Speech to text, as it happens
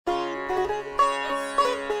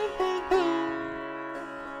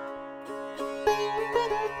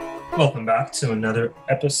Welcome back to another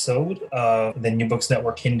episode of the New Books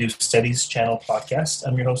Network Hindu Studies channel podcast.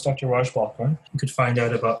 I'm your host, Dr. Raj Balkaran. You could find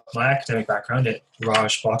out about my academic background at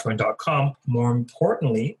rajbalkaran.com. More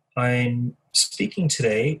importantly, I'm speaking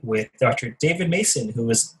today with Dr. David Mason, who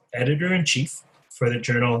is editor-in-chief for the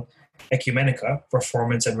journal Ecumenica,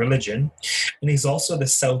 Performance and Religion, and he's also the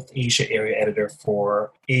South Asia area editor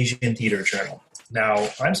for Asian Theater Journal. Now,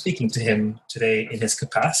 I'm speaking to him today in his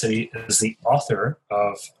capacity as the author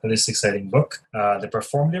of this exciting book, The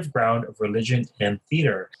Performative Ground of Religion and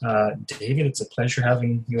Theater. David, it's a pleasure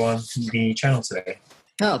having you on the channel today.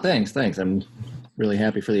 Oh, thanks. I'm really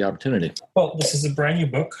happy for the opportunity. Well, this is a brand new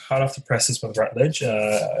book, hot off the presses with Routledge,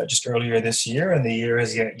 just earlier this year, and the year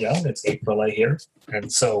is yet young. It's April, I hear.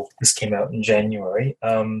 And so this came out in January.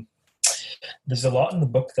 There's a lot in the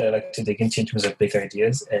book that I like to dig into in terms of big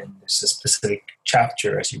ideas, and there's a specific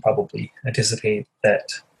chapter, as you probably anticipate,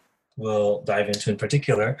 that we'll dive into in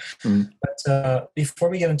particular. But before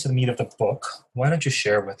we get into the meat of the book, why don't you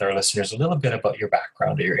share with our listeners a little bit about your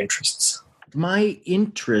background or your interests? My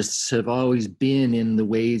interests have always been in the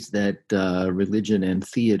ways that religion and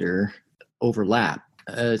theater overlap.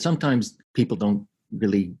 Sometimes people don't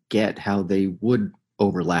really get how they would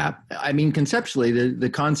overlap. I mean, conceptually, the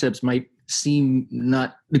concepts might seem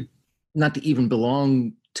not to even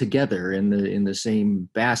belong together in the same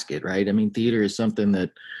basket, right? I mean, theater is something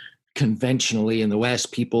that conventionally in the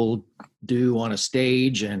West people do on a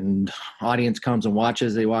stage, and audience comes and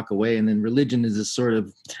watches, they walk away. And then religion is this sort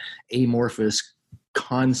of amorphous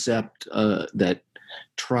concept that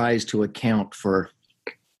tries to account for,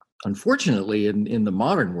 unfortunately, in the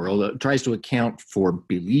modern world, tries to account for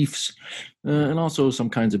beliefs and also some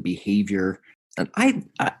kinds of behavior. And I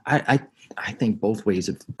think both ways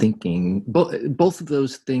of thinking, both of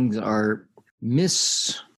those things are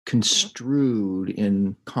misconstrued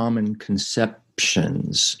in common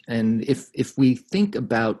conceptions. And if we think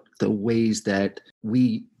about the ways that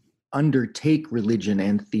we undertake religion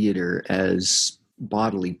and theater as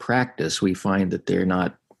bodily practice, we find that they're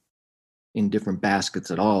not in different baskets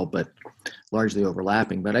at all, but largely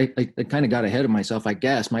overlapping. But I kind of got ahead of myself, I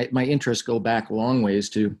guess. My interests go back a long ways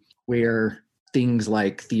to where things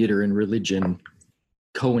like theater and religion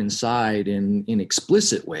coincide in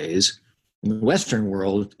explicit ways. In the Western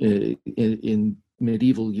world, in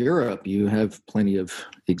medieval Europe, you have plenty of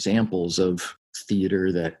examples of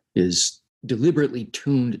theater that is deliberately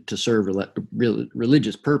tuned to serve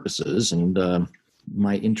religious purposes. And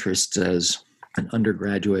my interests as an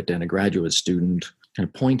undergraduate and a graduate student kind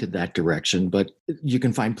of pointed that direction. But you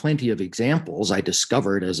can find plenty of examples. I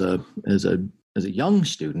discovered as a young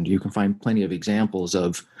student, you can find plenty of examples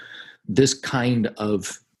of this kind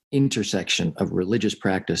of intersection of religious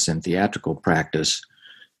practice and theatrical practice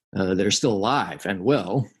that are still alive and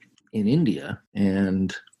well in India,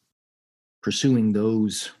 and pursuing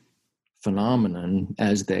those phenomenon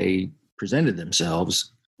as they presented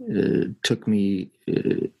themselves took me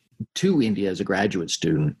to India as a graduate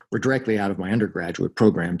student, or directly out of my undergraduate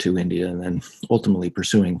program to India, and then ultimately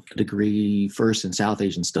pursuing a degree first in South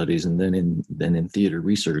Asian studies and then in theater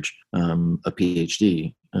research, a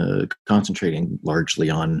PhD, concentrating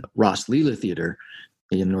largely on Ras Leela theater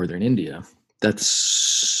in northern India. That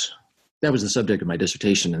was the subject of my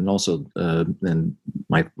dissertation, and also then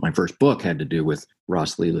my first book had to do with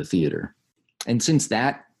Ras Leela theater. And since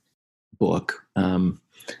that book, I've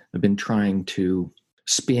been trying to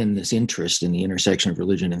spin this interest in the intersection of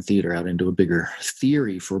religion and theater out into a bigger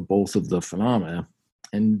theory for both of the phenomena.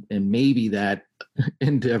 And maybe that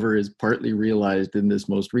endeavor is partly realized in this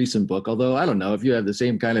most recent book, although I don't know if you have the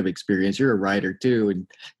same kind of experience. You're a writer too, and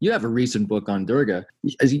you have a recent book on Durga.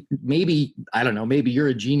 Maybe, I don't know, maybe you're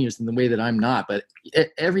a genius in the way that I'm not, but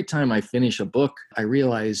every time I finish a book, I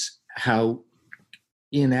realize how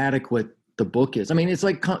inadequate the book is. I mean, it's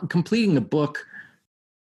like completing a book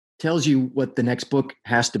tells you what the next book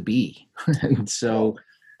has to be. And so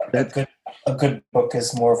a good book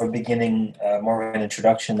is more of a beginning, more of an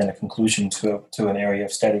introduction than a conclusion to an area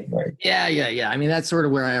of study, right? Yeah. I mean, that's sort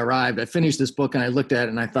of where I arrived. I finished this book and I looked at it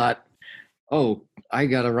and I thought, oh, I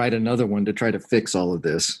got to write another one to try to fix all of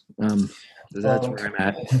this. That's where I'm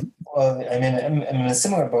at. Well, I mean, I'm in a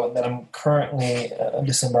similar boat that I'm currently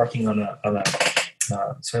disembarking on a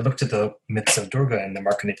so I looked at the myths of Durga in the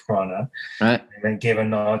Markandeya Purana, right, and then gave a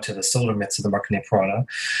nod to the solar myths of the Markandeya Purana.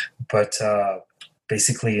 But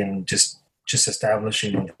basically, in just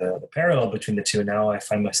establishing the parallel between the two, now I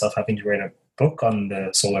find myself having to write a book on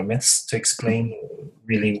the solar myths to explain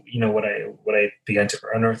really, what I began to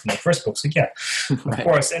unearth in the first book. So yeah, of right.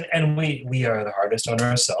 course, and we are the hardest on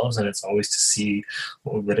ourselves, and it's always to see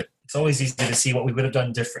it's always easy to see what we would have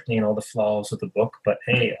done differently and all the flaws with the book. But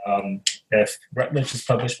hey, if Routledge has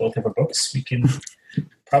published both of our books, we can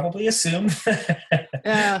probably assume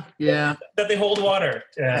Yeah. that they hold water.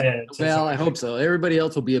 Well, I hope so. Everybody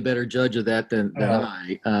else will be a better judge of that than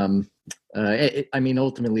I. I mean,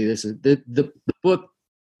 ultimately, this is the book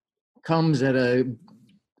comes at a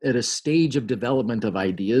stage of development of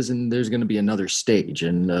ideas, and there's going to be another stage.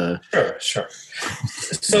 And sure.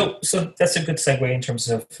 So that's a good segue in terms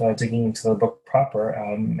of digging into the book proper.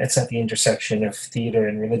 It's at the intersection of theater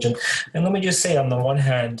and religion. And let me just say, on the one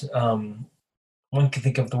hand, one can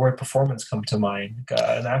think of the word performance come to mind.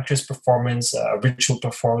 An actor's performance, a ritual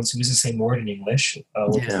performance, we use the same word in English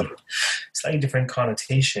with a slightly different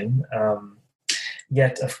connotation.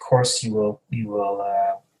 Yet, of course, you will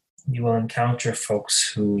encounter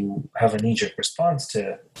folks who have a knee-jerk response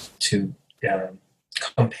to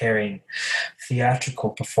comparing theatrical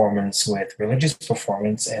performance with religious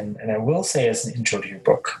performance. And I will say, as an intro to your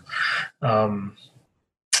book,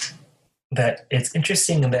 that it's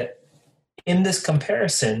interesting that in this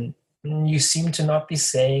comparison, you seem to not be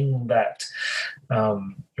saying that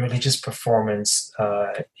religious performance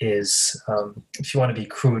is, if you want to be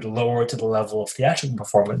crude, lower to the level of theatrical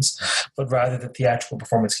performance, but rather that theatrical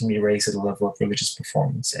performance can be raised to the level of religious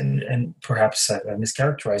performance. And perhaps I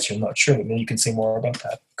mischaracterized you, I'm not sure, but maybe you can say more about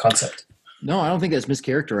that concept. No, I don't think that's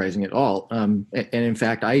mischaracterizing at all. And in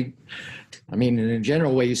fact, I mean, in a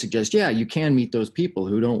general way, you suggest, you can meet those people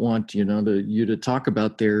who don't want, you to talk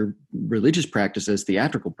about their religious practice as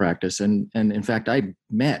theatrical practice. And in fact, I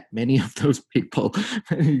met many of those people,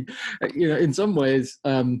 in some ways.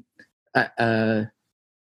 I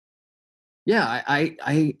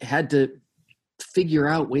had to figure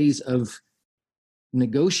out ways of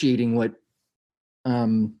negotiating what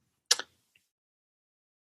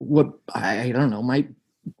I don't know, my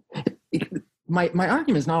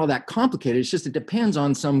argument is not all that complicated. It's just it depends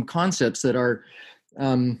on some concepts that are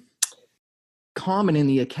common in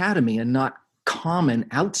the academy and not common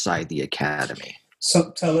outside the academy. So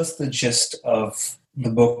tell us the gist of the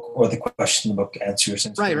book, or the question the book answers.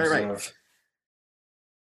 Right.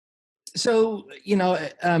 So,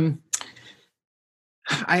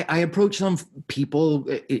 I approach some people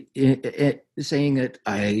saying that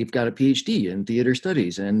I've got a PhD in theater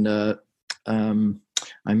studies, and I'm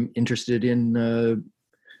interested in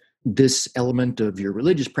this element of your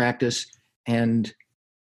religious practice. And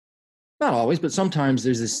not always, but sometimes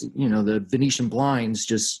there's this, the Venetian blinds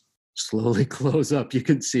just slowly close up. You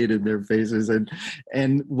can see it in their faces.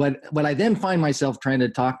 And what I then find myself trying to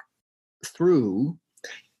talk through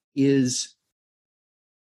is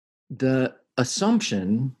the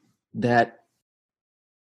assumption that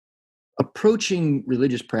approaching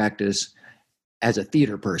religious practice as a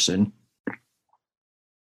theater person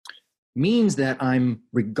means that I'm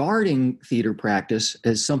regarding theater practice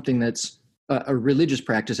as something that's a religious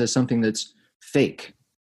practice as something that's fake,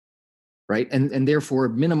 right? And therefore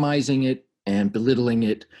minimizing it and belittling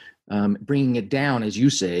it, bringing it down, as you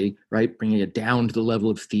say, right? Bringing it down to the level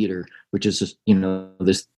of theater, which is,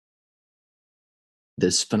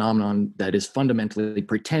 this phenomenon that is fundamentally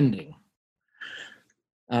pretending.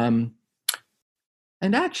 And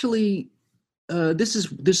actually, this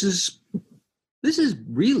is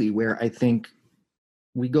really where I think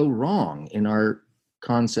we go wrong in our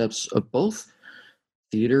concepts of both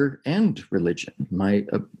theater and religion. My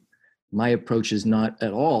approach is not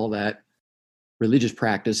at all that religious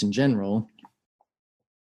practice in general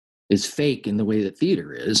is fake in the way that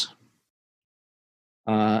theater is.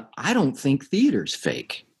 I don't think theater's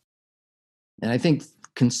fake. And I think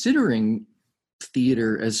considering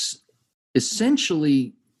theater as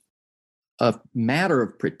essentially a matter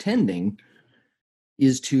of pretending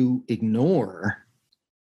is to ignore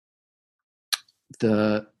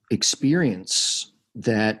the experience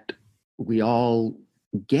that we all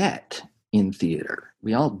get in theater.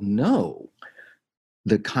 We all know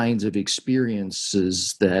the kinds of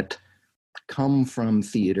experiences that come from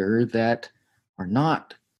theater that are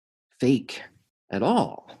not fake at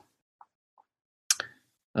all.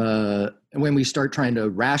 When we start trying to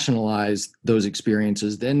rationalize those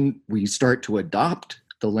experiences, then we start to adopt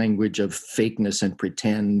the language of fakeness and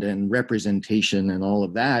pretend and representation and all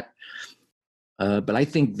of that. But I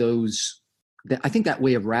think that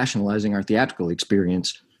way of rationalizing our theatrical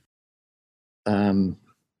experience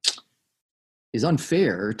is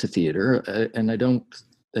unfair to theater, and I don't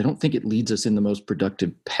think it leads us in the most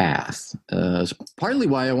productive path. Partly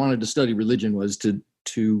why I wanted to study religion was to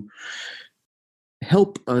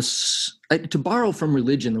help us to borrow from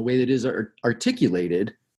religion the way that it is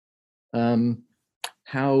articulated,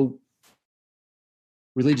 how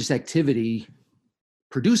religious activity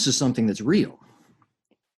produces something that's real.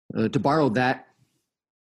 To borrow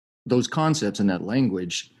those concepts and that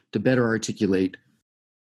language to better articulate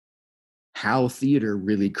how theater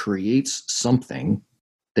really creates something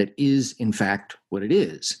that is, in fact, what it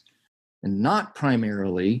is, and not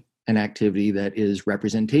primarily an activity that is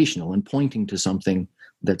representational and pointing to something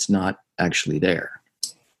that's not actually there.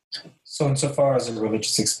 So insofar as a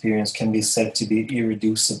religious experience can be said to be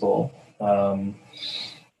irreducible,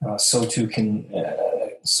 so too can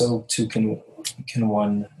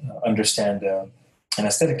one understand an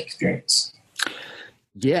aesthetic experience.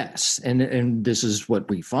 Yes, and this is what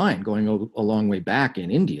we find going a long way back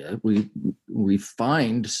in India. We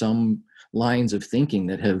find some lines of thinking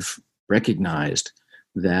that have recognized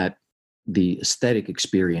that the aesthetic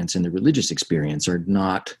experience and the religious experience are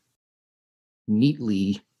not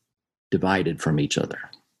neatly divided from each other.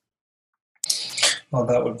 Well,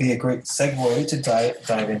 that would be a great segue to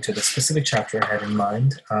dive into the specific chapter I had in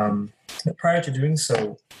mind. Prior to doing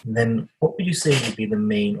so, then what would you say would be the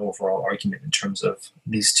main overall argument in terms of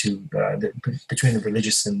these two, between the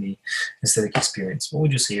religious and the aesthetic experience? What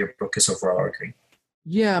would you say your book is overall arguing?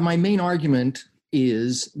 Yeah, my main argument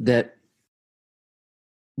is that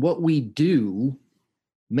what we do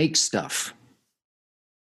makes stuff.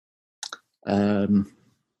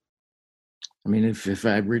 If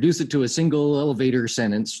I reduce it to a single elevator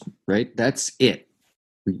sentence, right, that's it.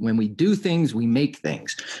 When we do things, we make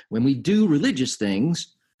things. When we do religious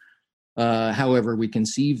things, however we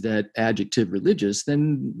conceive that adjective religious,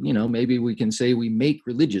 then, maybe we can say we make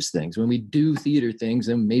religious things. When we do theater things,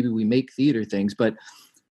 then maybe we make theater things. But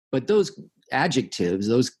those adjectives,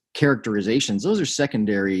 those characterizations, those are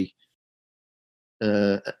secondary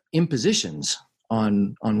impositions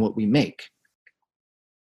on what we make.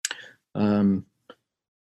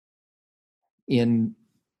 In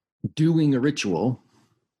doing a ritual,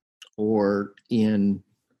 or in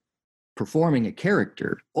performing a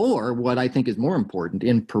character, or what I think is more important,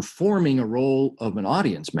 in performing a role of an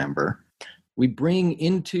audience member, we bring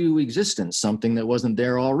into existence something that wasn't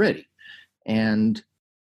there already. And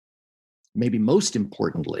maybe most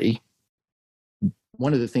importantly,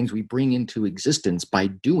 one of the things we bring into existence by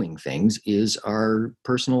doing things is our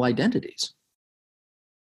personal identities.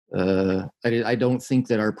 I don't think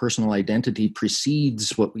that our personal identity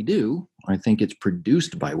precedes what we do. I think it's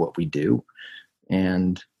produced by what we do,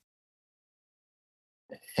 and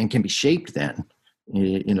can be shaped then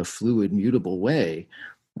in a fluid, mutable way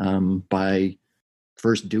by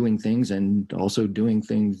first doing things and also doing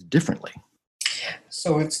things differently.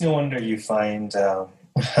 So it's no wonder you find a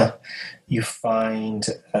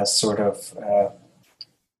sort of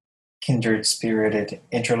kindred-spirited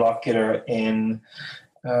interlocutor in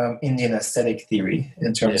Indian aesthetic theory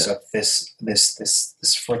in terms of this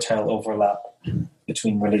fertile overlap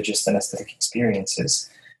between religious and aesthetic experiences.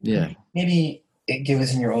 Yeah. Maybe give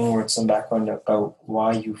us in your own words some background about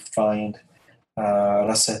why you find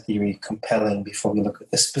rasa theory compelling before we look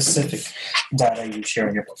at the specific data you share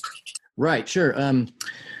in your book. Right, sure.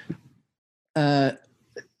 The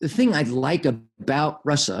thing I like about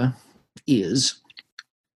rasa is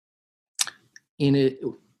in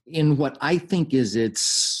what I think is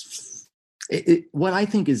its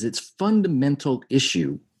fundamental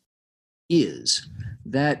issue is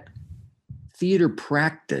that theater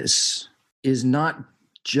practice is not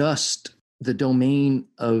just the domain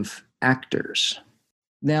of actors.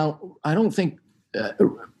 Now, I don't think,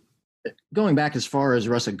 going back as far as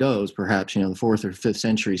rasa goes, perhaps, the 4th or 5th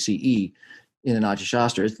century CE in the Natya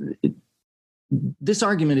Shastras, this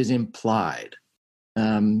argument is implied.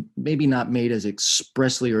 Maybe not made as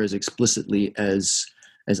expressly or as explicitly as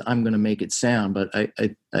I'm going to make it sound, but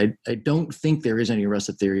I don't think there is any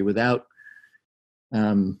rasa theory without.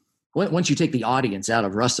 Once you take the audience out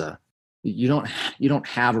of rasa, you don't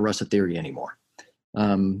have a rasa theory anymore.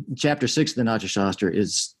 Chapter 6 of the Natya Shastra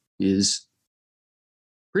is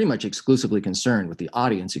pretty much exclusively concerned with the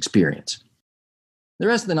audience experience. The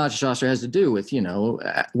rest of the Natya Shastra has to do with,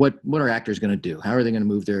 what are actors going to do? How are they going to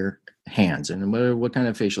move their hands? And what kind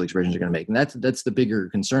of facial expressions they're going to make? And that's the bigger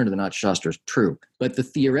concern of the Natya Shastra, is true. But the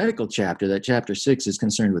theoretical chapter, that chapter 6, is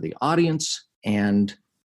concerned with the audience, and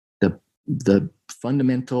the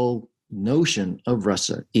fundamental notion of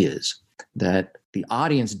rasa is that the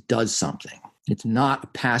audience does something. It's not a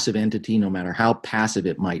passive entity, no matter how passive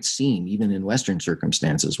it might seem, even in Western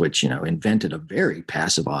circumstances, which, invented a very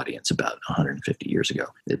passive audience about 150 years ago.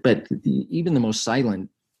 But even the most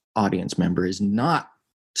silent audience member is not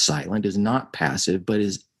silent, is not passive, but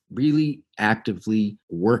is really actively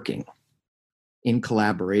working in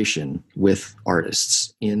collaboration with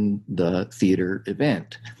artists in the theater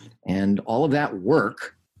event. And all of that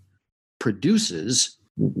work produces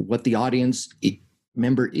what the audience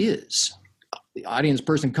member is. The audience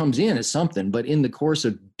person comes in as something, but in the course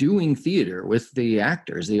of doing theater with the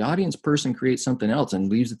actors, the audience person creates something else and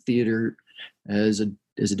leaves the theater as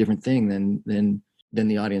a different thing than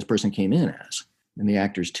the audience person came in as, and the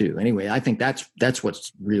actors too. Anyway, I think that's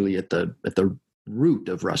what's really at the root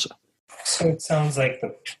of Rasa. So it sounds like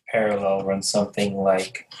the parallel runs something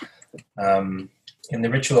like in the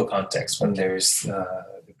ritual context, when there's the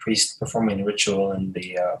priest performing the ritual and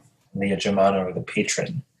the yajamana or the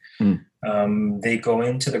patron. They go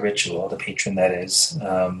into the ritual, the patron that is,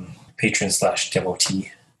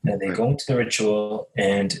 patron/devotee, and they go into the ritual,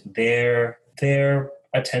 and their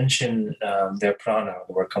attention, their prana,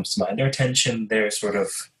 the word comes to mind, their attention, their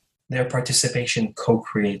participation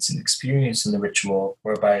co-creates an experience in the ritual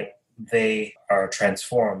whereby they are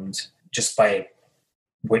transformed just by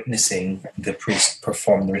witnessing the priest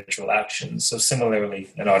perform the ritual actions. So similarly,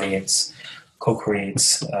 an audience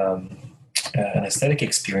co-creates an aesthetic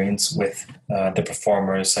experience with the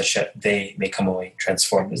performers such that they may come away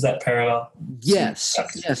transformed. Is that parallel? Yes.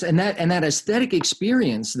 And that aesthetic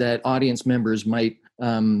experience that audience members might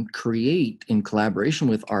create in collaboration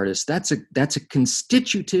with artists, that's a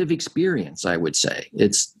constitutive experience, I would say.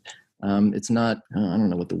 It's not, I don't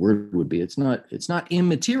know what the word would be. It's not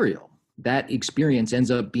immaterial. That experience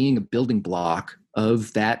ends up being a building block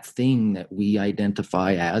of that thing that we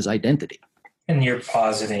identify as identity. And you're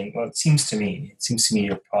positing, well, it seems to me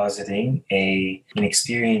you're positing an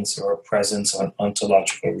experience or a presence or an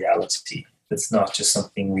ontological reality that's not just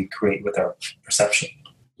something we create with our perception.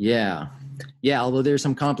 Yeah, although there's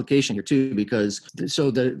some complication here too, because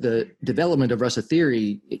so the development of Rasa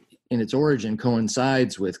theory in its origin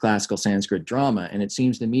coincides with classical Sanskrit drama, and it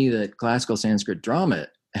seems to me that classical Sanskrit drama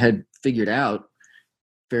had figured out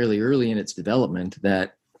fairly early in its development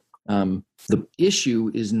that the issue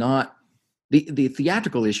is not the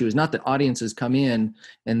theatrical issue is not that audiences come in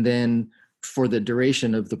and then for the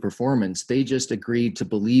duration of the performance they just agreed to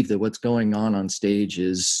believe that what's going on stage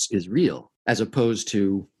is real, as opposed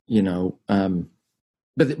to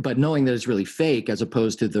but knowing that it's really fake, as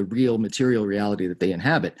opposed to the real material reality that they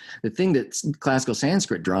inhabit. The thing that classical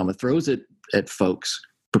Sanskrit drama throws at folks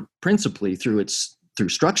principally through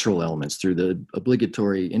structural elements, through the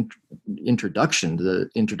obligatory introduction, the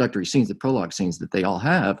introductory scenes, the prologue scenes that they all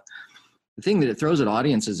have. The thing that it throws at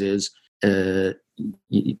audiences is the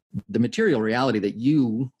material reality that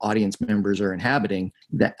you audience members are inhabiting,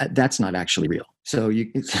 that's not actually real. So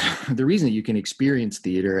the reason that you can experience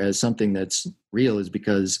theater as something that's real is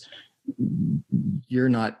because you're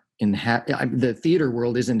not the theater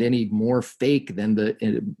world isn't any more fake than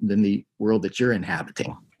the world that you're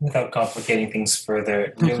inhabiting. Without complicating things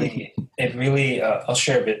further, it really I'll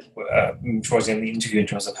share a bit towards the end of the interview in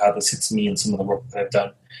terms of how this hits me and some of the work that I've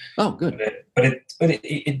done. Oh, good. But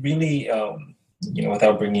it really,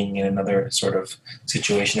 without bringing in another sort of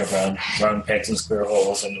situation around round pegs and square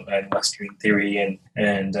holes and Western theory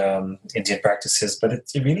and Indian practices, but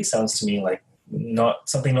it really sounds to me like not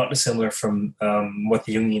dissimilar from what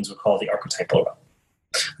the Jungians would call the archetypal realm,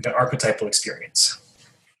 like an archetypal experience.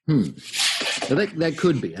 So that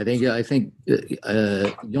could be. I think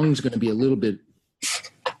Jung's going to be a little bit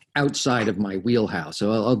outside of my wheelhouse,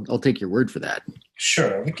 so I'll take your word for that.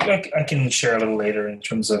 Sure, I can share a little later in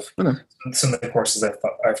terms of some of the courses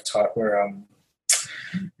I've taught where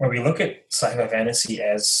we look at sci-fi fantasy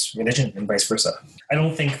as religion and vice versa. I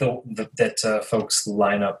don't think that folks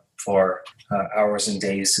line up for hours and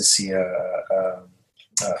days to see a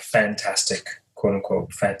fantastic, quote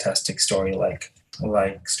unquote, fantastic story like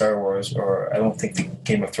Star Wars, or I don't think the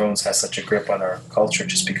Game of Thrones has such a grip on our culture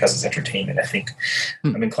just because it's entertainment. I think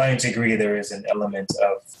I'm inclined to agree there is an element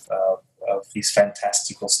of these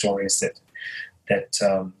fantastical stories that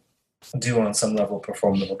do on some level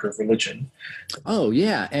perform the work of religion. Oh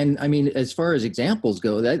yeah, and I mean, as far as examples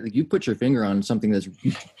go, that you put your finger on something that's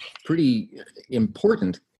pretty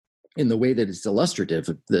important in the way that it's illustrative.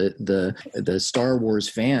 The Star Wars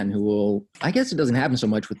fan who will, I guess it doesn't happen so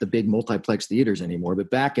much with the big multiplex theaters anymore, but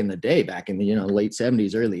back in the day, back in the late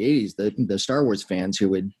 70s, early 80s, the Star Wars fans who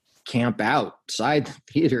would camp outside the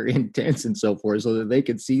theater in tents and so forth so that they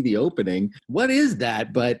could see the opening. What is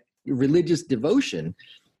that but religious devotion?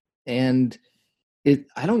 And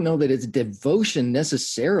I don't know that it's devotion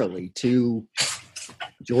necessarily to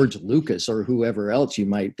George Lucas or whoever else you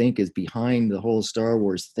might think is behind the whole Star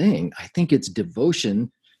Wars thing. I think it's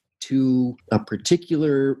devotion to a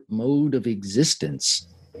particular mode of existence.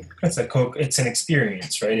 It's an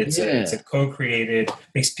experience, right? It's a co-created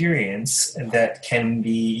experience that can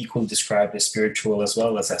be equally described as spiritual as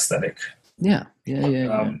well as aesthetic. Yeah.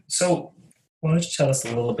 So why don't you tell us a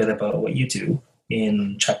little bit about what you do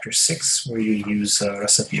in chapter 6, where you use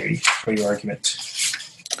rasa theory for your argument?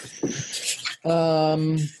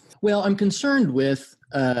 Well, I'm concerned with,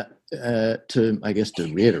 to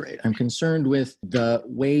reiterate, I'm concerned with the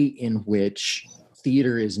way in which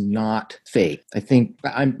theater is not fake. I think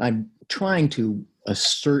I'm trying to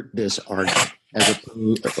assert this argument as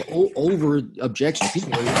over objection.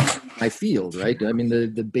 People are in my field, right? I mean,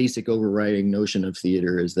 the basic overriding notion of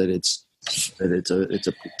theater is that it's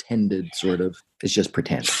a pretended sort of, it's just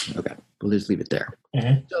pretend. Okay, we'll just leave it there.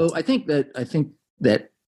 Mm-hmm. So I think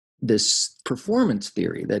that this performance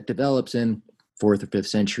theory that develops in 4th or 5th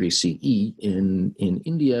century CE in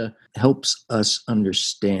India helps us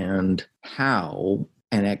understand how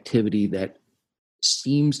an activity that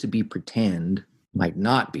seems to be pretend might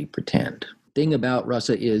not be pretend. Thing about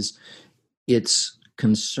rasa is its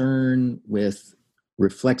concern with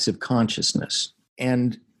reflexive consciousness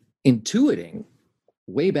and intuiting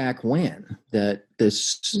way back when that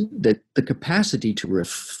the capacity to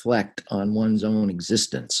reflect on one's own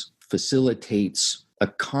existence facilitates a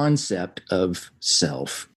concept of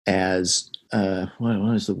self as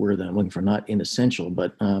what is the word that I'm looking for? Not inessential,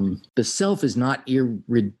 but the self is not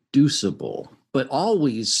irreducible, but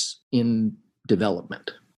always in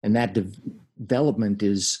development. And that development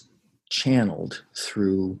is channeled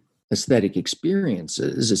through aesthetic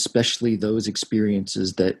experiences, especially those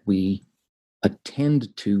experiences that we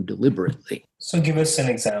attend to deliberately. So give us an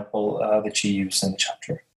example that you use in the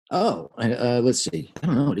chapter. Let's see. I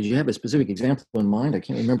don't know. Did you have a specific example in mind? I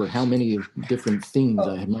can't remember how many different things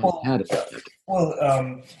I have had. Well,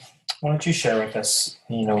 why don't you share with us,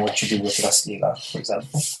 what you do with Ras Leela, for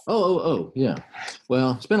example? Yeah.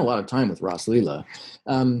 Well, I spent a lot of time with Ras Leela.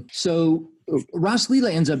 So Ras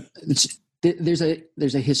Leela ends up, there's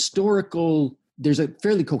a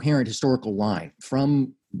fairly coherent historical line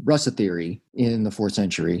from rasa theory in the 4th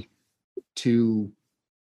century to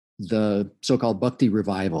the so-called Bhakti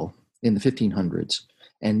revival in the 1500s.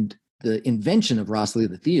 And the invention of Ras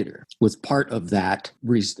Leela theater was part of that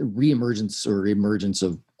re-emergence or emergence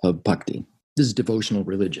of Bhakti. This is devotional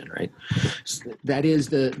religion, right? That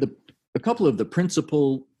is a couple of the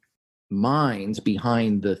principal minds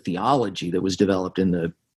behind the theology that was developed in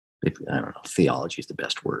the, I don't know, theology is the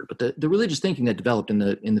best word, but the religious thinking that developed in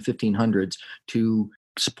the 1500s to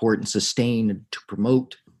support and sustain and to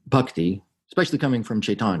promote Bhakti, especially coming from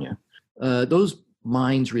Chaitanya. Those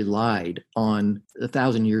minds relied on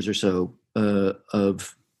 1,000 years or so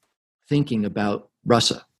of thinking about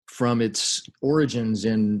rasa. From its origins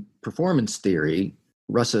in performance theory,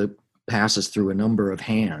 rasa passes through a number of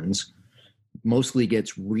hands, mostly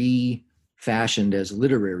gets refashioned as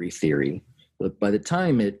literary theory. But by the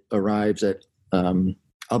time it arrives at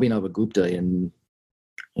Abhinavagupta in,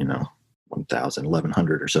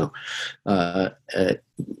 1100 or so,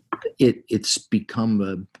 it's become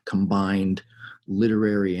a combined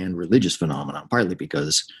literary and religious phenomenon, partly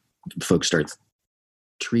because folks start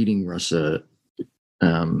treating rasa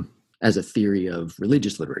as a theory of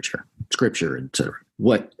religious literature, scripture, etc.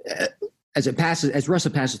 As rasa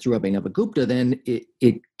passes through Abhinavagupta, then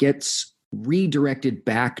it gets redirected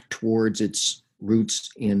back towards its roots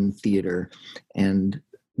in theater. And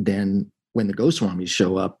then when the Goswamis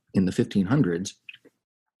show up in the 1500s,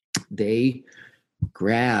 they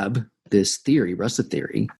grab this theory, rasa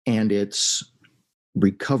theory, and its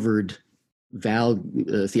recovered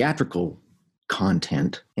theatrical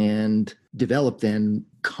content and develop then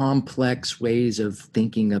complex ways of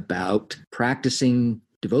thinking about practicing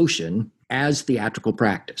devotion as theatrical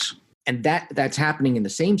practice. And that's happening in the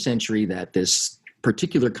same century that this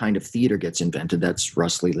particular kind of theater gets invented. That's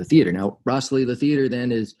Ras Leela theater. Now, Ras Leela theater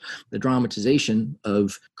then is the dramatization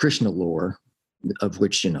of Krishna lore, of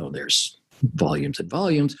which, there's volumes and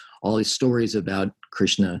volumes, all these stories about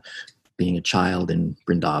Krishna being a child in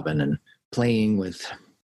Vrindavan and playing with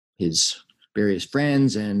his various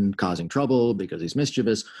friends and causing trouble because he's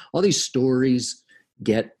mischievous. All these stories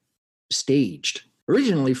get staged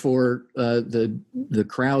originally for the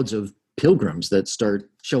crowds of pilgrims that start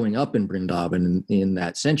showing up in Vrindavan in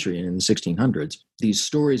that century, in the 1600s. These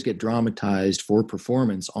stories get dramatized for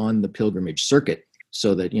performance on the pilgrimage circuit,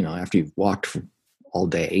 so that, after you've walked all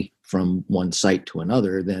day from one site to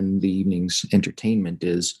another, then the evening's entertainment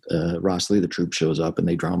is Ras Leela troupe shows up and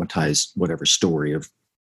they dramatize whatever story of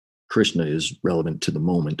Krishna is relevant to the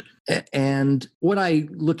moment. And what I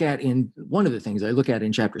look at one of the things I look at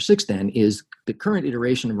in chapter 6 then is the current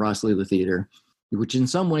iteration of Ras Leela theater, which in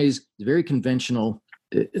some ways is very conventional.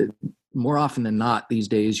 More often than not these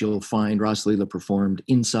days, you'll find Ras Leela performed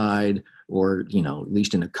inside or, at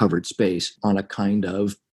least in a covered space on a kind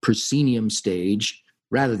of proscenium stage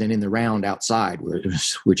rather than in the round outside,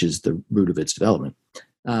 which is the root of its development.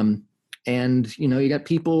 And, you got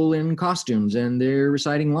people in costumes and they're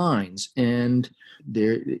reciting lines, and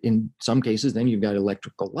they're, in some cases, then you've got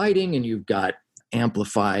electrical lighting and you've got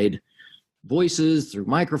amplified voices through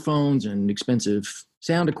microphones and expensive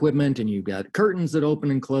sound equipment, and you've got curtains that open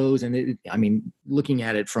and close. And looking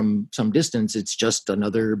at it from some distance, it's just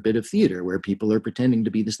another bit of theater where people are pretending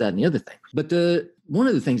to be this, that, and the other thing. But one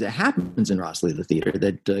of the things that happens in Rasa Leela theater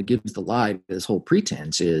that gives the lie to this whole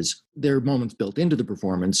pretense is there are moments built into the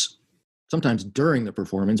performance, sometimes during the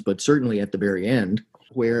performance, but certainly at the very end,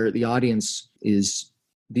 where the audience is,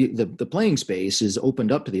 the playing space is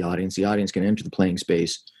opened up to the audience. The audience can enter the playing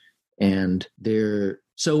space, and they're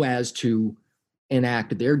so as to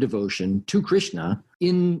enact their devotion to Krishna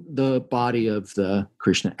in the body of the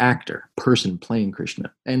Krishna actor, person playing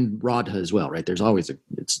Krishna, and Radha as well, right? There's always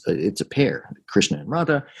it's a pair, Krishna and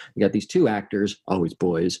Radha. You got these two actors, always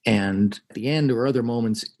boys, and at the end or other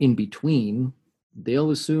moments in between,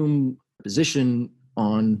 they'll assume position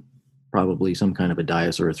on probably some kind of a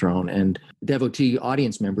dais or a throne, and devotee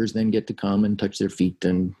audience members then get to come and touch their feet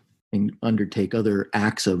and undertake other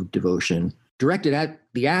acts of devotion directed at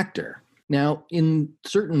the actor. Now, in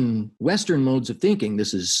certain Western modes of thinking,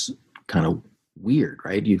 this is kind of weird,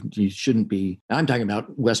 right? You shouldn't be, I'm talking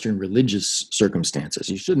about Western religious circumstances.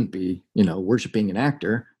 You shouldn't be, worshiping an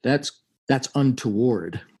actor. That's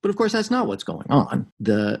untoward. But of course, that's not what's going on.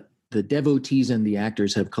 The devotees and the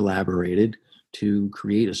actors have collaborated to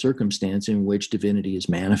create a circumstance in which divinity is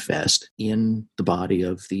manifest in the body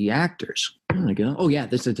of the actors. Oh yeah,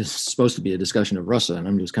 this is supposed to be a discussion of rasa, and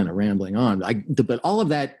I'm just kind of rambling on. But all of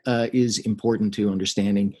that is important to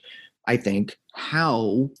understanding, I think,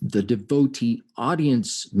 how the devotee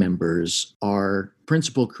audience members are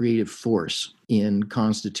principal creative force in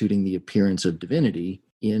constituting the appearance of divinity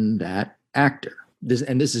in that actor. This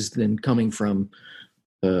is then coming from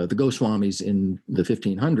the Goswamis in the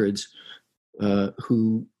 1500s,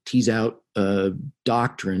 who tease out a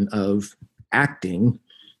doctrine of acting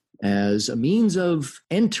as a means of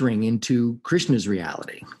entering into Krishna's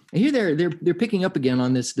reality. And here they're picking up again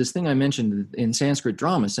on this thing I mentioned in Sanskrit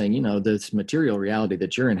drama, saying, this material reality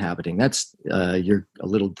that you're inhabiting, that's you're a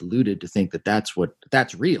little deluded to think that's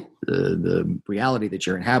real. The reality that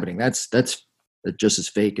you're inhabiting, that's just as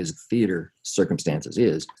fake as theater circumstances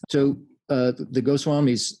is. So the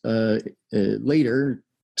Goswamis later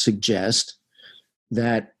suggest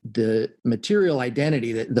that the material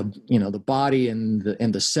identity, that the body and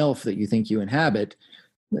the self that you think you inhabit,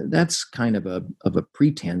 that's kind of a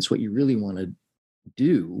pretense. What you really want to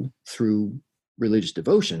do through religious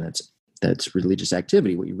devotion, that's religious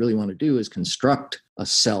activity. What you really want to do is construct a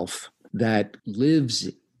self that lives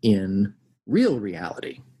in real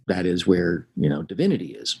reality. That is where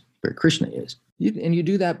divinity is, where Krishna is. And you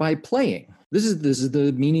do that by playing. This is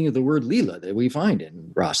the meaning of the word Leela that we find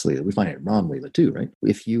in Rasa Leela. We find it in Ram Leela too, right?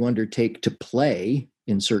 If you undertake to play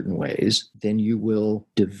in certain ways, then you will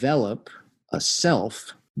develop a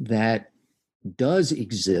self that does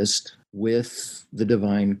exist with the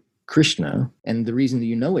divine Krishna. And the reason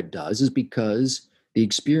that it does is because the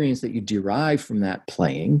experience that you derive from that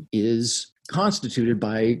playing is constituted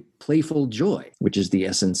by playful joy, which is the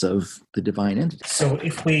essence of the divine entity. So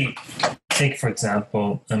if we take, for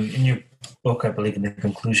example, in your book, I believe in the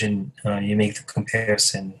conclusion, you make the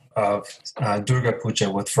comparison of Durga Puja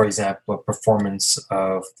with, for example, a performance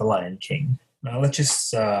of The Lion King. Now, let's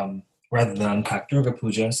just, rather than unpack Durga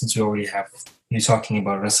Puja, since we already have you talking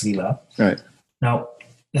about Rasa Leela. Right. Now,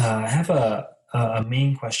 I have a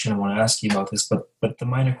main question I want to ask you about this, but the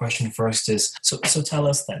minor question first is, so tell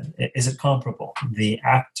us then, is it comparable? The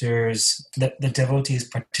actors, the devotees'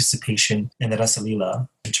 participation in the Rasa Leela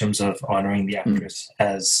in terms of honoring the actors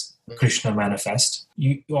as Krishna manifest.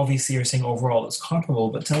 You obviously are saying overall it's comparable,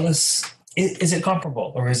 but tell us, is it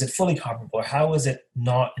comparable, or is it fully comparable, or how is it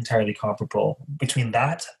not entirely comparable between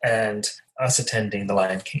that and us attending the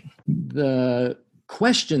Lion King? The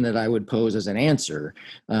question that I would pose as an answer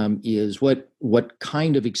is what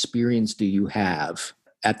kind of experience do you have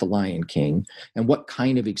at the Lion King, and what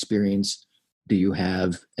kind of experience do you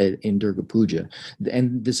have in Durga Puja?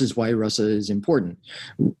 And this is why rasa is important.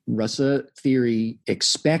 Rasa theory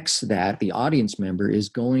expects that the audience member is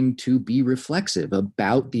going to be reflexive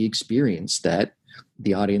about the experience that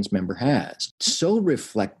the audience member has. So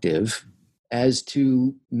reflective as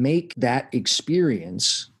to make that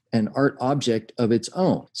experience an art object of its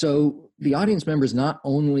own. So the audience member is not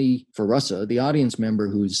only, for rasa, the audience member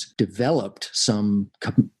who's developed some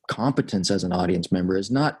competence as an audience member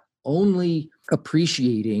is not only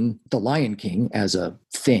appreciating the Lion King as a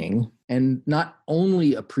thing and not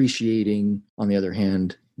only appreciating, on the other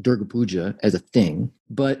hand, Durga Puja as a thing,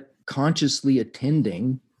 but consciously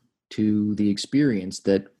attending to the experience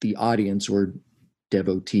that the audience or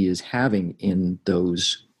devotee is having in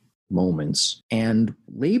those moments and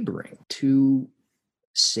laboring to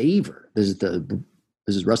savor. This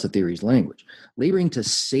is Rasa theory's language. Laboring to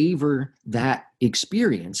savor that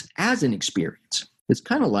experience as an experience. It's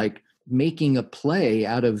kind of like making a play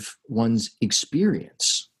out of one's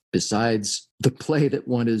experience. Besides the play that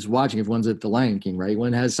one is watching, if one's at the Lion King, right?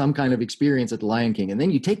 One has some kind of experience at the Lion King, and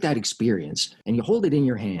then you take that experience and you hold it in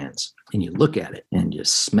your hands and you look at it and you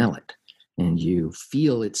smell it and you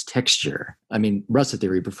feel its texture. I mean, Rasa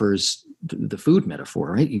theory prefers the food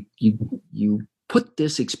metaphor, right? You put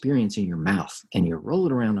this experience in your mouth and you roll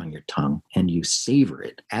it around on your tongue and you savor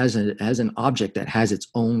it as an object that has its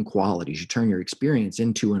own qualities. You turn your experience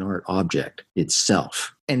into an art object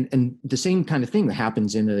itself. And the same kind of thing that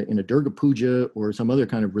happens in a Durga Puja or some other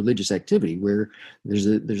kind of religious activity where there's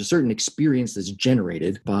a certain experience that's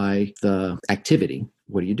generated by the activity.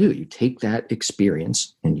 What do? You take that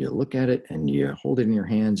experience and you look at it and you hold it in your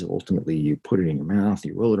hands. Ultimately, you put it in your mouth,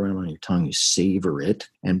 you roll it around on your tongue, you savor it.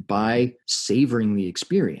 And by savoring the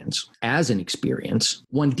experience as an experience,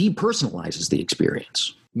 one depersonalizes the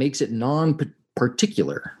experience, makes it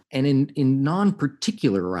non-particular. And in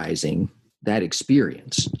non-particularizing that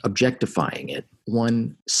experience, objectifying it,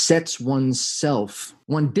 one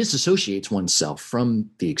disassociates oneself from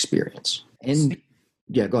the experience. And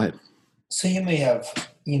yeah, go ahead. So you may have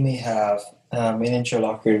an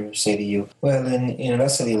interlocutor say to you, well, in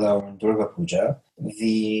Rasa Leela or in Durga Puja,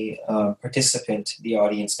 the participant, the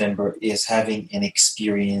audience member, is having an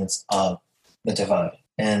experience of the divine.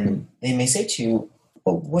 And they may say to you,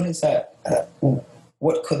 well, what is that?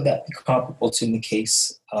 What could that be comparable to in the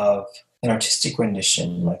case of an artistic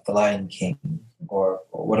rendition like The Lion King or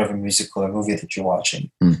whatever musical or movie that you're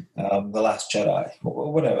watching, The Last Jedi,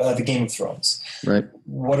 or whatever, The Game of Thrones. Right.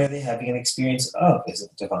 What are they having an experience of? Is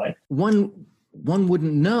it divine? One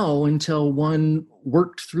wouldn't know until one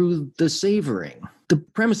worked through the savoring. The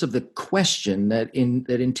premise of the question that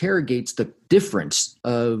interrogates the difference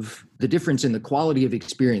in the quality of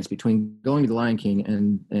experience between going to The Lion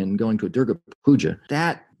King and going to a Durga Puja,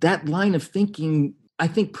 that line of thinking, I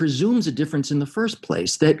think, presumes a difference in the first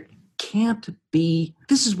place that can't be.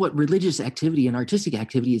 This is what religious activity and artistic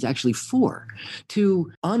activity is actually for,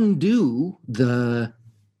 to undo the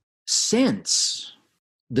sense,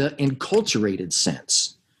 the enculturated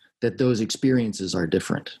sense that those experiences are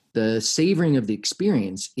different. The savoring of the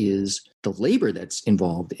experience is the labor that's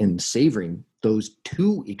involved in savoring those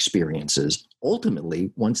two experiences.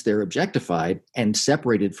 Ultimately, once they're objectified and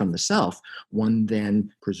separated from the self, one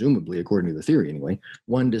then, presumably, according to the theory anyway,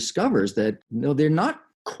 one discovers that no, they're not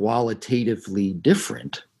qualitatively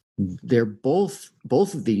different. They're both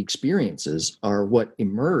of the experiences are what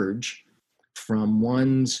emerge from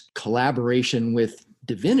one's collaboration with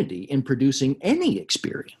divinity in producing any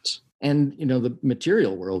experience. And, the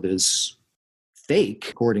material world is fake,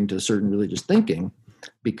 according to certain religious thinking,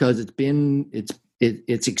 because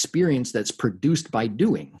it's experience that's produced by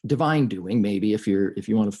doing, divine doing, maybe if you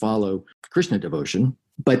want to follow Krishna devotion.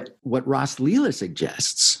 But what Ras Leela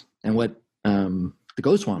suggests, and what the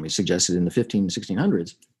Goswamis suggested in the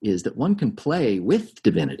 1600s, is that one can play with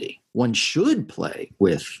divinity. One should play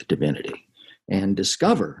with divinity and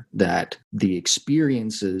discover that the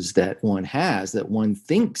experiences that one has, that one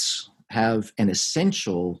thinks have an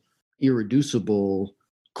essential, irreducible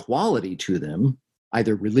quality to them,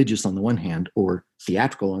 either religious on the one hand or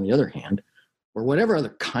theatrical on the other hand, or whatever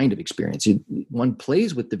other kind of experience. One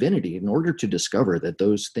plays with divinity in order to discover that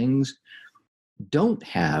those things don't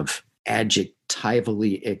have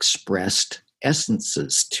adjectively expressed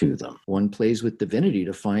essences to them. One plays with divinity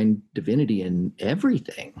to find divinity in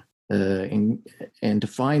everything, and to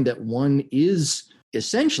find that one is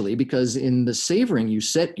essentially, because in the savoring, you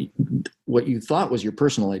set what you thought was your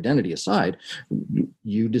personal identity aside,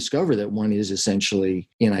 you discover that one is essentially,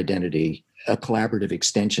 in identity, a collaborative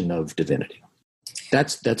extension of divinity.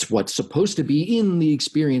 That's what's supposed to be in the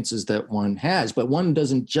experiences that one has, but one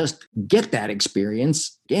doesn't just get that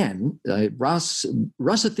experience. Again,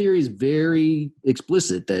 Rasa theory is very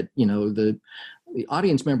explicit that the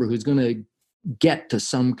audience member who's going to get to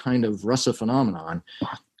some kind of rasa phenomenon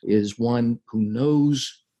is one who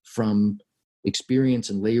knows from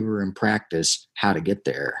experience and labor and practice how to get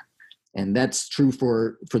there. And that's true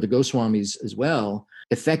for the Goswamis as well.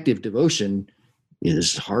 Effective devotion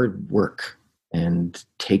is hard work and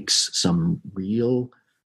takes some real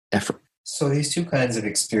effort. So these two kinds of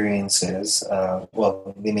experiences,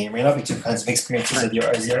 well, they may or may not be two kinds of experiences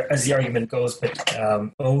as the argument goes,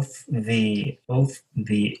 but both the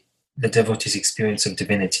devotee's experience of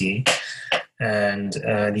divinity and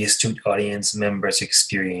the astute audience member's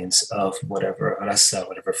experience of whatever rasa,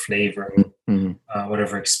 whatever flavor,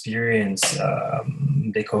 whatever experience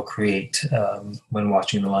they co-create when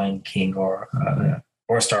watching The Lion King or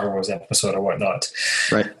a Star Wars episode or whatnot.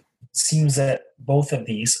 Right. It seems that both of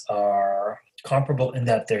these are comparable in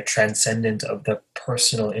that they're transcendent of the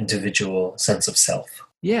personal, individual sense of self.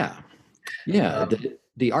 Yeah.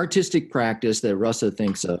 The artistic practice that Rasa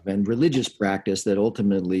thinks of and religious practice that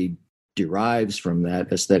ultimately derives from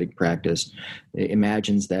that aesthetic practice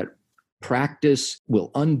imagines that practice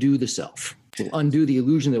will undo the self, will undo the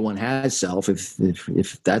illusion that one has self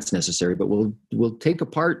if that's necessary, but will take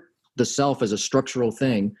apart the self as a structural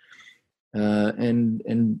thing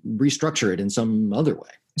and restructure it in some other way.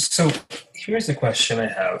 So here's a question I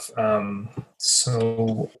have.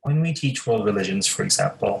 So when we teach world religions, for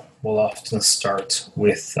example, we'll often start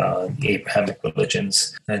with the Abrahamic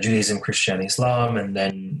religions, Judaism, Christianity, Islam, and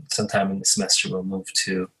then sometime in the semester we'll move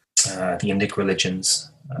to the Indic religions,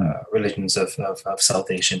 religions of South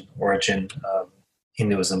Asian origin,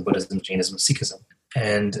 Hinduism, Buddhism, Jainism, Sikhism.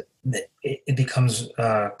 And it becomes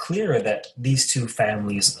clear that these two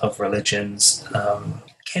families of religions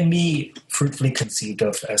can be fruitfully conceived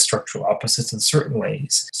of as structural opposites in certain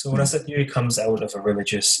ways. So Rasa theory comes out of a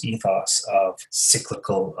religious ethos of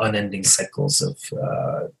cyclical, unending cycles of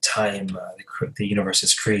time. The universe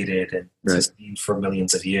is created and sustained for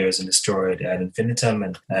millions of years and destroyed ad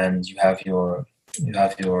infinitum, and you have the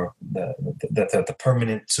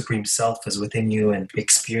permanent supreme self is within you and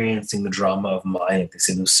experiencing the drama of Maya, this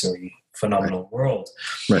illusory phenomenal world.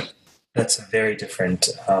 Right. That's a very different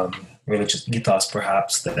religious ethos,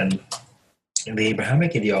 perhaps, than in the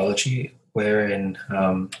Abrahamic ideology, wherein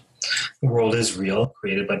the world is real,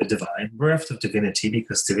 created by the divine, bereft of divinity,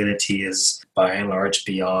 because divinity is by and large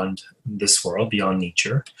beyond this world, beyond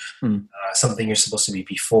nature, something you're supposed to be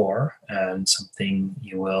before, and something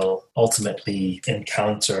you will ultimately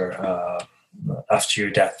encounter after your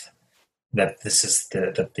death. That this is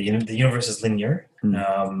the universe is linear,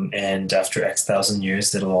 and after X thousand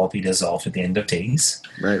years, it'll all be dissolved at the end of days.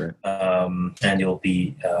 Right. And you'll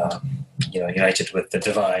be, united with the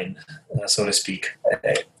divine, so to speak.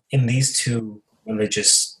 In these two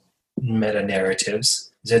religious meta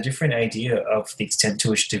narratives, there's a different idea of the extent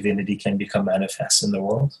to which divinity can become manifest in the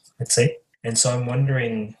world, let's say. And so I'm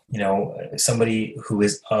wondering, somebody who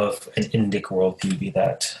is of an Indic worldview, be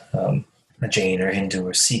that a Jain or Hindu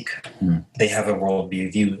or Sikh, they have a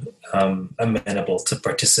worldview amenable to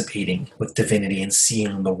participating with divinity and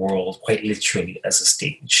seeing the world quite literally as a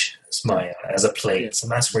stage, as Maya, as a play, as a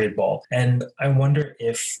masquerade ball. And I wonder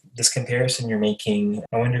if this comparison you're making,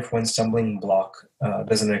 I wonder if one stumbling block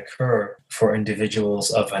doesn't occur for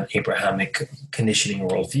individuals of an Abrahamic conditioning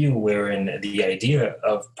worldview, wherein the idea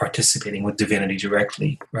of participating with divinity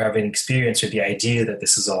directly or having experience, or the idea that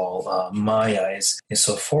this is all Maya is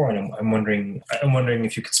so foreign. I'm wondering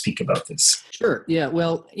if you could speak about this. Sure. Yeah.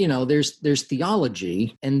 Well, there's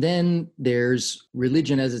theology, and then there's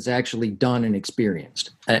religion as it's actually done and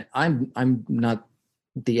experienced. I'm not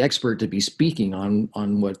the expert to be speaking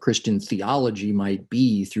on what Christian theology might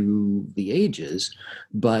be through the ages,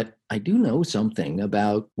 but I do know something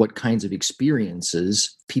about what kinds of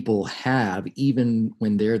experiences people have, even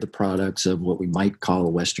when they're the products of what we might call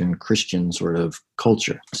a Western Christian sort of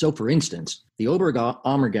culture. So, for instance, the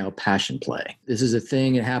Oberammergau Passion Play. This is a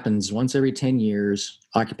thing. It happens once every 10 years,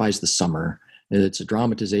 occupies the summer. It's a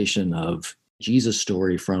dramatization of Jesus'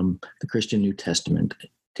 story from the Christian New Testament,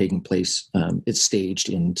 taking place. It's staged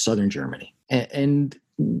in southern Germany, and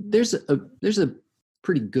there's a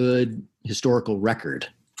pretty good historical record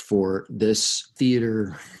for this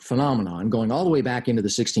theater phenomenon going all the way back into the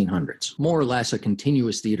 1600s, more or less a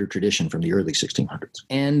continuous theater tradition from the early 1600s.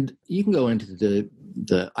 And you can go into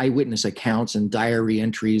the eyewitness accounts and diary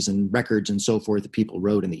entries and records and so forth that people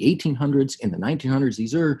wrote in the 1800s, in the 1900s.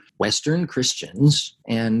 These are Western Christians,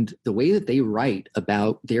 and the way that they write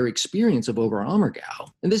about their experience of Oberammergau,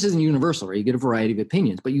 and this isn't universal, right? You get a variety of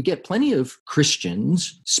opinions, but you get plenty of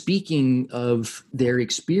Christians speaking of their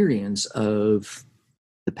experience of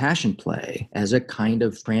the Passion Play as a kind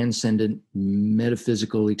of transcendent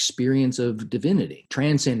metaphysical experience of divinity,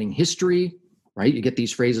 transcending history, right? You get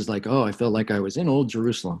these phrases like, oh, I felt like I was in Old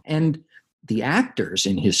Jerusalem. And the actors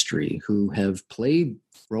in history who have played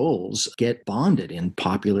roles get bonded in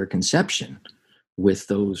popular conception with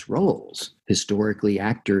those roles. Historically,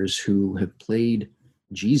 actors who have played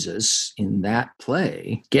Jesus in that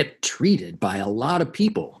play get treated by a lot of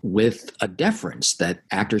people with a deference that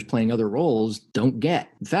actors playing other roles don't get.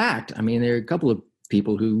 In fact, I mean, there are a couple of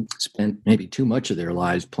people who spent maybe too much of their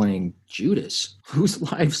lives playing Judas, whose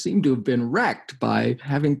lives seem to have been wrecked by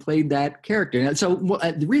having played that character. And so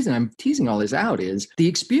the reason I'm teasing all this out is the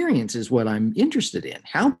experience is what I'm interested in,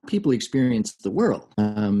 how people experience the world.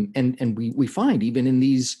 And we find even in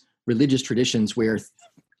these religious traditions where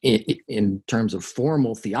in terms of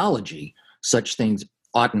formal theology, such things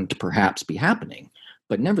oughtn't to perhaps be happening,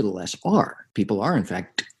 but nevertheless are. People are, in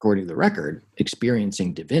fact, according to the record,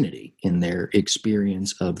 experiencing divinity in their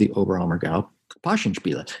experience of the Oberammergau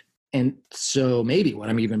Passionspiele. And so maybe what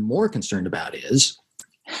I'm even more concerned about is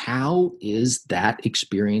how is that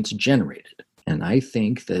experience generated? And I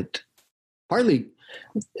think that partly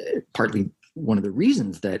one of the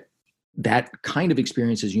reasons that kind of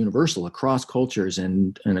experience is universal across cultures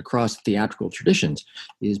and across theatrical traditions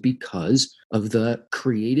is because of the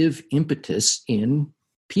creative impetus in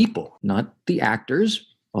people, not the actors,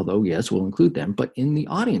 although yes, we'll include them, but in the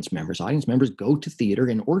audience members. Audience members go to theater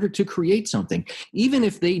in order to create something, even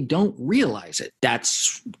if they don't realize it.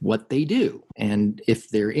 That's what they do. And if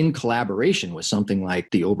they're in collaboration with something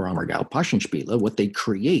like the Oberammergau Passionspiele, what they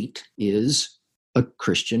create is a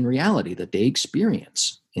Christian reality that they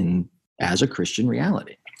experience as a Christian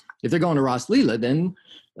reality. If they're going to Ras Leela,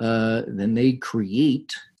 then they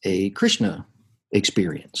create a Krishna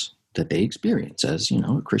experience that they experience as,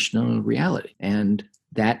 a Krishna reality. And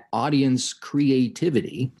that audience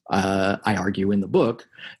creativity, I argue in the book,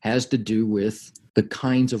 has to do with the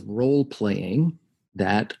kinds of role playing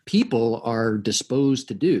that people are disposed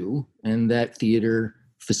to do and that theater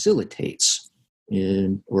facilitates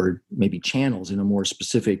or maybe channels in a more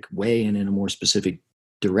specific way and in a more specific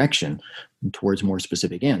direction towards more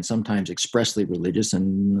specific ends, sometimes expressly religious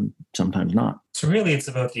and sometimes not. So really it's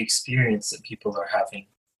about the experience that people are having,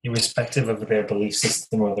 irrespective of their belief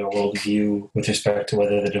system or their worldview with respect to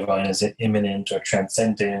whether the divine is immanent or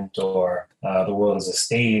transcendent or the world is a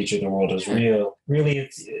stage or the world is real. Really,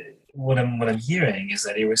 it's what I'm hearing is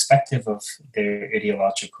that irrespective of their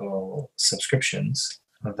ideological subscriptions,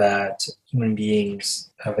 that human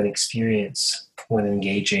beings have an experience when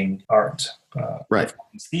engaging art, right,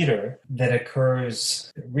 theater, that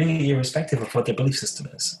occurs really irrespective of what their belief system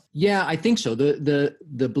is. Yeah, I think so.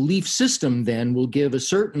 The belief system then will give a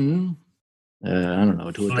certain, I don't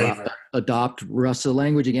know, to adopt Russell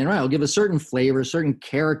language again, right? I'll give a certain flavor, a certain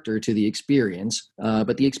character to the experience,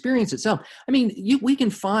 but the experience itself, I mean, we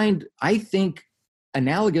can find, I think,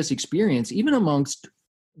 analogous experience even amongst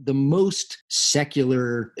the most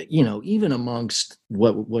secular, even amongst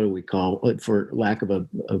what do we call, for lack of a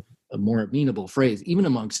more amenable phrase, even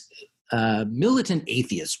amongst militant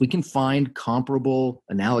atheists, we can find comparable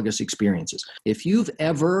analogous experiences. If you've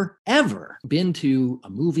ever been to a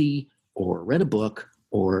movie or read a book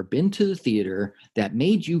or been to the theater that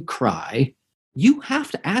made you cry, you have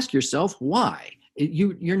to ask yourself why.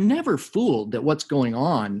 You're never fooled that what's going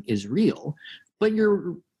on is real, but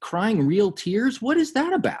you're crying real tears. What is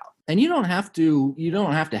that about? And you don't have to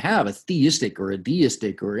have a theistic or a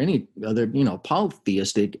deistic or any other,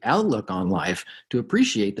 polytheistic outlook on life to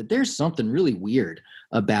appreciate that there's something really weird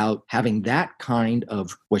about having that kind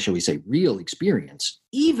of, what shall we say, real experience,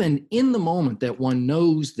 even in the moment that one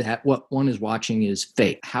knows that what one is watching is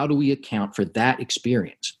fake. How do we account for that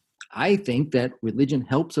experience? I think that religion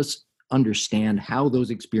helps us understand how those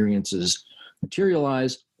experiences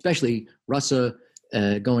materialize, especially Rasa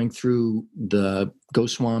going through the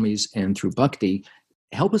Goswamis and through Bhakti,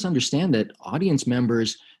 help us understand that audience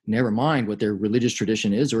members, never mind what their religious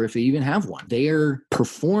tradition is or if they even have one, they are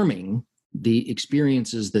performing the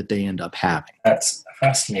experiences that they end up having. That's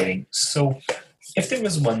fascinating. So if there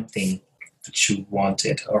was one thing that you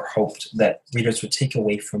wanted or hoped that readers would take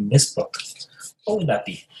away from this book, what would that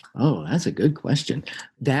be? Oh, that's a good question.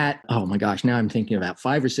 Oh my gosh, now I'm thinking about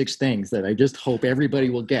 5 or 6 things that I just hope everybody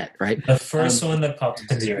will get, right? The first one that pops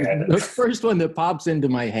into your head. The first one that pops into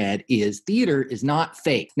my head is theater is not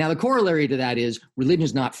fake. Now, the corollary to that is religion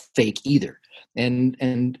is not fake either. And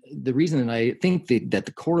the reason that I think that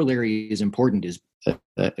the corollary is important is,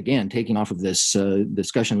 again, taking off of this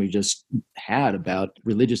discussion we just had about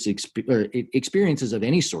religious experiences of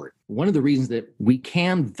any sort. One of the reasons that we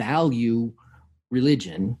can value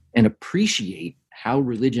religion and appreciate how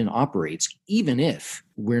religion operates, even if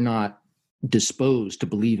we're not disposed to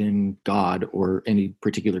believe in God or any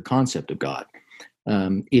particular concept of God,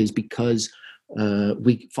 is because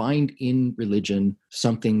we find in religion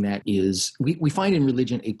something that is, we find in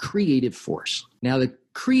religion a creative force. Now, the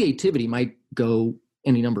creativity might go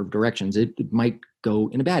any number of directions. It might go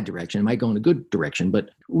in a bad direction. It might go in a good direction. But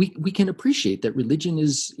we can appreciate that religion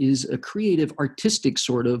is a creative, artistic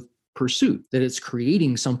sort of pursuit, that it's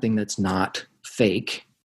creating something that's not fake.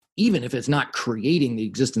 Even if it's not creating the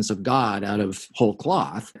existence of God out of whole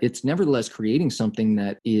cloth, it's nevertheless creating something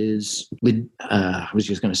that is, I was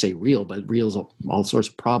just going to say real, but real's all sorts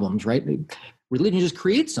of problems, right? Religion just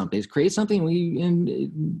creates something. It creates something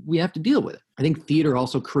and we have to deal with it. I think theater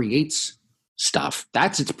also creates stuff.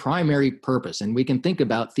 That's its primary purpose. And we can think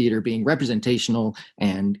about theater being representational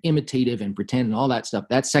and imitative and pretend and all that stuff.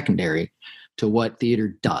 That's secondary to what theater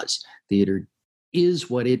does. Theater is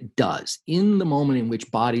what it does in the moment in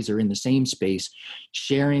which bodies are in the same space,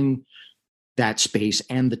 sharing that space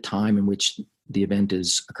and the time in which the event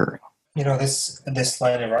is occurring. This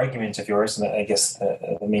line of argument of yours, and I guess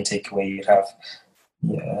the main takeaway you have,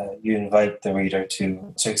 you invite the reader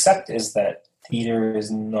to accept, is that theater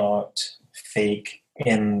is not fake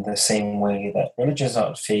in the same way that religion is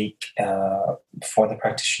not fake for the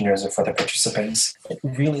practitioners or for the participants.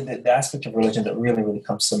 Really, the aspect of religion that really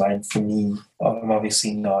comes to mind for me, I'm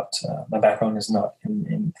obviously not, my background is not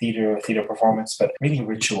in theater or theater performance, but really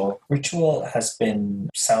ritual. Ritual has been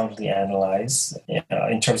soundly analyzed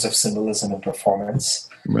in terms of symbolism and performance.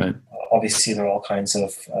 Right. Obviously, there are all kinds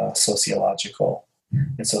of sociological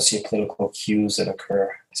and sociopolitical cues that occur,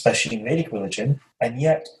 especially in Vedic religion. And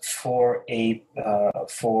yet, for the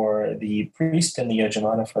priest and the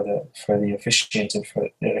yajamana, for the officiant and for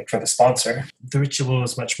the sponsor, the ritual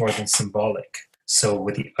is much more than symbolic. So,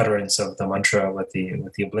 with the utterance of the mantra, with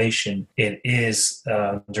the oblation, it is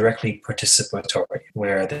directly participatory,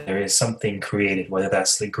 where there is something created, whether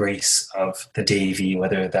that's the grace of the Devi,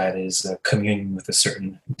 whether that is a communion with a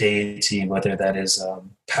certain deity, whether that is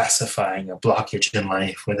pacifying a blockage in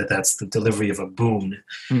life, whether that's the delivery of a boon,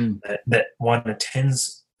 that one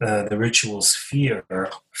attends the ritual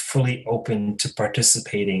sphere fully open to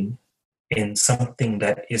participating in something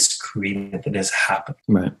that is created, that is happening.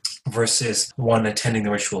 Right. Versus one attending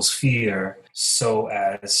the ritual sphere so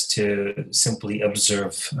as to simply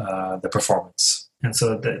observe the performance. And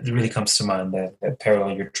so that really comes to mind, that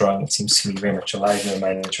parallel you're drawing. It seems to me very much alive in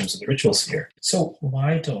my mind in terms of the ritual sphere. So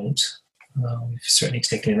why don't, we've certainly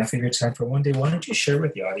taken enough of your time for one day, why don't you share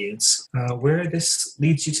with the audience where this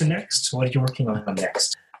leads you to next? What are you working on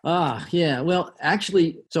next? Yeah. Well,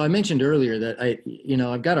 actually, so I mentioned earlier that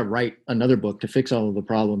I've got to write another book to fix all of the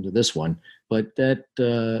problems of this one, but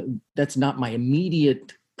that's not my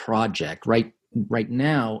immediate project. Right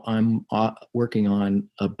now, I'm working on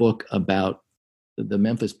a book about the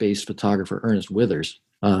Memphis-based photographer Ernest Withers,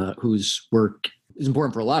 whose work is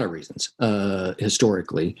important for a lot of reasons.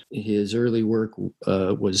 Historically, his early work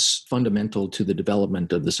was fundamental to the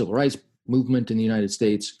development of the civil rights movement in the United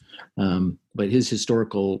States, but his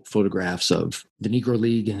historical photographs of the Negro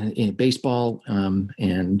League in baseball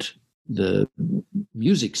and the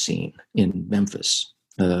music scene in Memphis,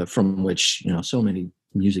 from which so many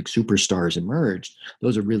music superstars emerged,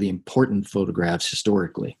 those are really important photographs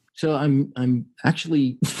historically. So I'm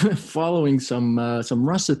actually following some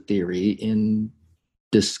Rasa theory in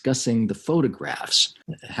discussing the photographs,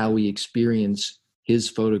 how we experience his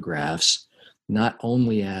photographs not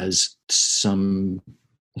only as some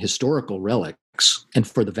historical relics and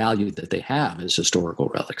for the value that they have as historical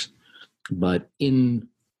relics, but in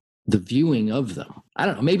the viewing of them. I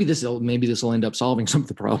don't know. Maybe this will end up solving some of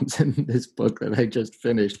the problems in this book that I just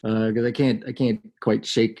finished, because I can't quite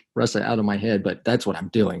shake Rasa out of my head. But that's what I'm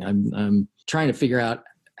doing. I'm trying to figure out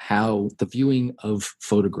how the viewing of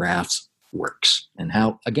photographs works and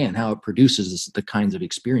how it produces the kinds of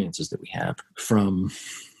experiences that we have from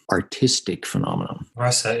artistic phenomenon.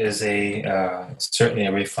 Rasa is certainly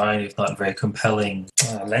a refined, if not very compelling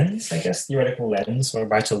lens, I guess, theoretical lens,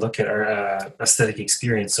 whereby to look at our aesthetic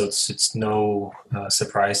experience. So it's no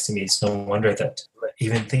surprise to me. It's no wonder that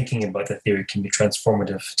even thinking about the theory can be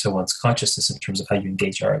transformative to one's consciousness in terms of how you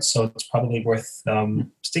engage art. So it's probably worth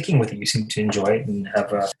sticking with it. You seem to enjoy it and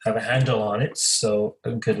have a handle on it. So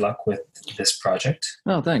good luck with this project.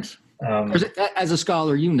 Oh, thanks. As a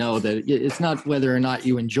scholar, that it's not whether or not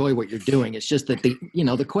you enjoy what you're doing. It's just that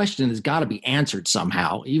the question has got to be answered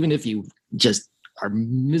somehow, even if you just are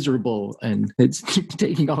miserable and it's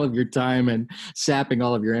taking all of your time and sapping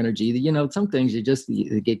all of your energy. Some things you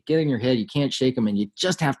get in your head, you can't shake them, and you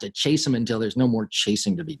just have to chase them until there's no more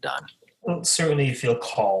chasing to be done. Well, certainly you feel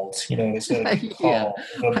called, there's a call.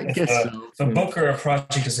 If a book or a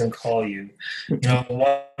project doesn't call you,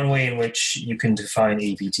 one way in which you can define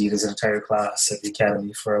ABT, there's an entire class at the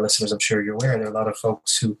Academy for our listeners, I'm sure you're aware. There are a lot of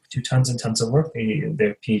folks who do tons and tons of work.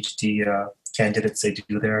 Their PhD candidates. They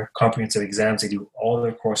do their comprehensive exams. They do all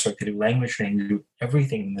their coursework. They do language training. They do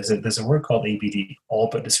everything. There's a word called ABD, all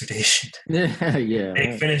but dissertation. Yeah, yeah.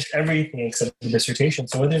 They finished everything except the dissertation.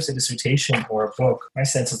 So whether it's a dissertation or a book, my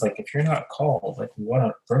sense is like, if you're not called, like what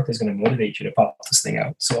on earth is going to motivate you to pop this thing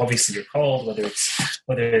out? So obviously you're called, whether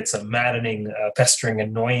it's a maddening, pestering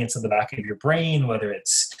annoyance in the back of your brain, whether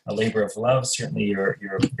it's a labor of love. Certainly your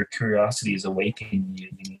curiosity is awake, and you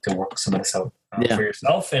need to work some of this out for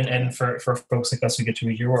yourself and for folks like us who get to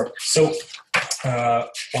read your work. So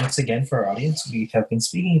once again, for our audience, we have been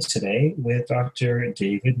speaking today with Dr.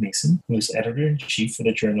 David Mason, who's editor-in-chief for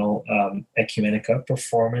the journal Ecumenica,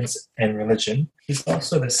 Performance and Religion. He's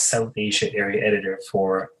also the South Asia area editor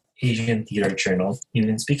for Asian Theater Journal. You've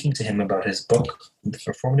been speaking to him about his book, The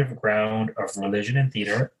Performative Ground of Religion and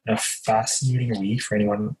Theater, a fascinating read for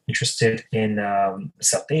anyone interested in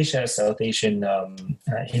South Asia, South Asian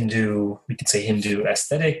Hindu, we could say Hindu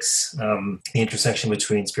aesthetics, the intersection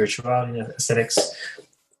between spirituality and aesthetics.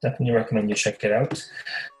 Definitely recommend you check it out.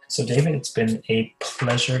 So David, it's been a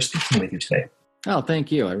pleasure speaking with you today. Oh,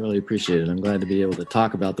 thank you. I really appreciate it. I'm glad to be able to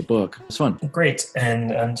talk about the book. It's fun. Great. And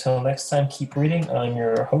until next time, keep reading. I'm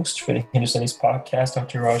your host for the Hindu Studies podcast,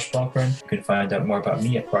 Dr. Raj Balkaran. You can find out more about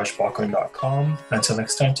me at rajbalkaran.com. Until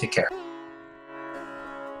next time, take care.